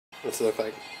What's it look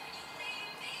like?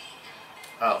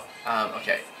 Oh,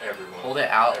 okay. Hold it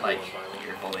out like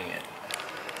you're holding it.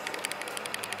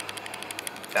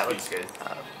 That looks good.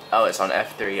 Oh, it's on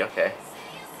F3, okay.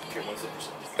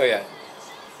 Oh yeah.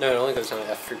 No, it only goes down to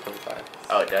f3.5.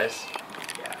 Oh, it does?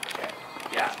 Yeah, okay.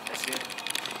 Yeah, that's good.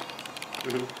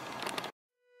 Mm-hmm.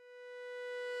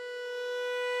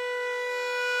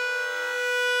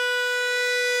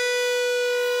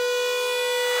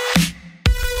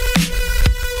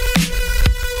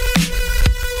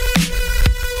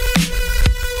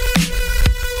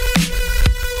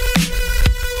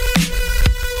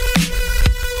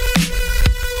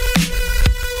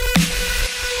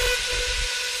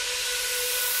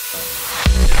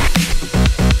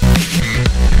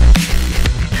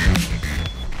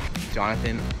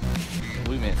 Jonathan,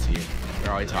 we miss you.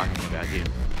 We're always talking about you.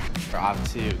 We're off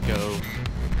to go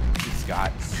to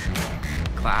Scott's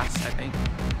class, I think.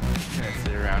 We're gonna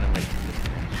sit around and wait for the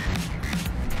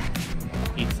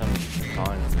finish. Eat some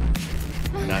pecans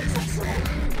and nuts and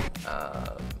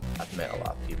stuff. I've met a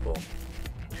lot of people.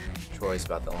 Troy's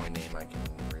about the only name I can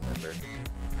remember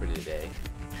for today.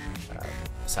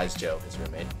 Besides Joe, his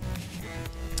roommate.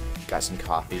 Got some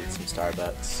coffee at some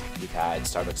Starbucks. We've had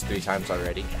Starbucks 3 times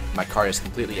already. My car is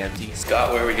completely empty.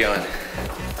 Scott, where are we going?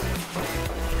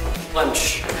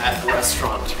 Lunch at the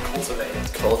restaurant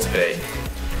Cultivate. Cultivate.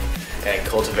 And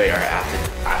cultivate our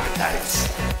appetites.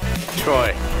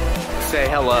 Troy, say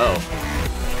hello.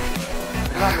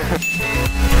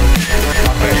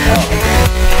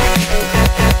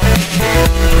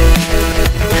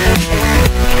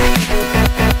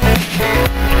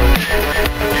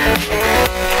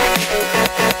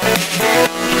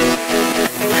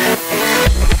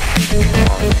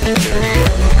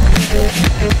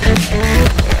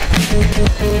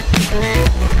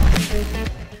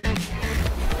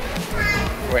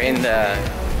 We're in the,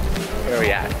 where are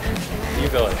we at? U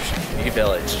Village. U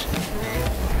Village.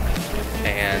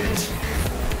 And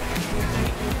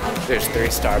there's 3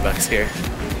 Starbucks here.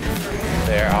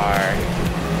 There are,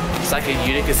 it's like a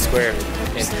Utica Square.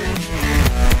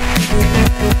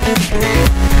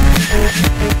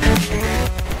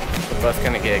 We're both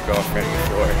gonna get a girlfriend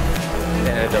before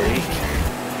the end of the week.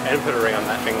 And put a ring on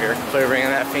that finger. Put a ring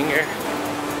on that finger.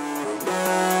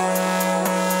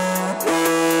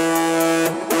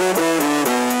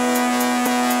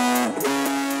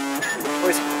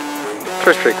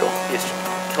 Troy's pretty cool. Yes,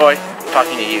 Troy,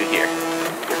 talking to you here.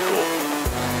 You're cool.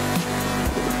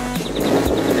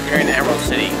 If you're in Emerald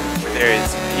City, where there is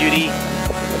beauty,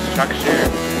 structure,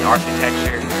 and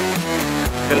architecture,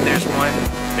 but there's one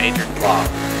major flaw.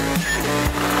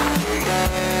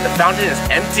 The fountain is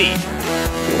empty.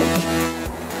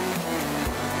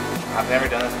 I've never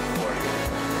done this before.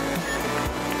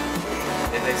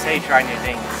 They say try new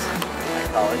things at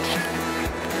college.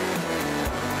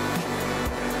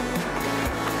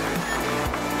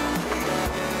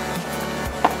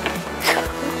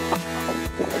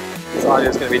 This audio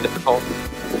is going to be difficult.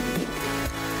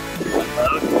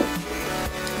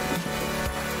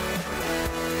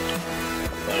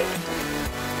 Load.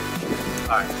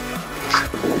 Alright.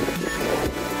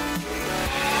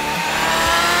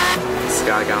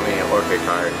 Scott got me an Orchid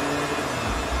card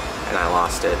and I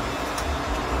lost it.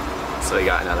 So we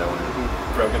got another one.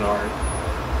 Broken heart.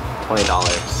 $20.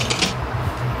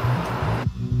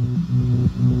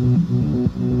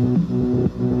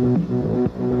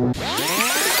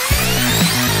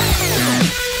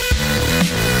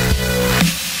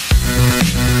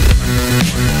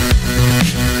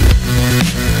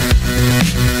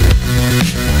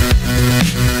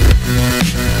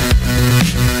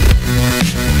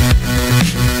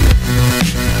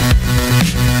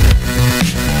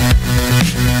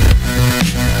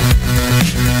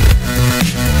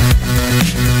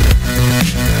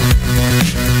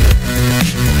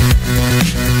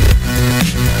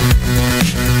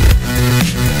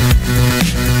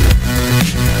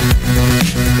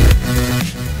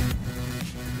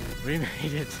 We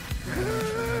made it.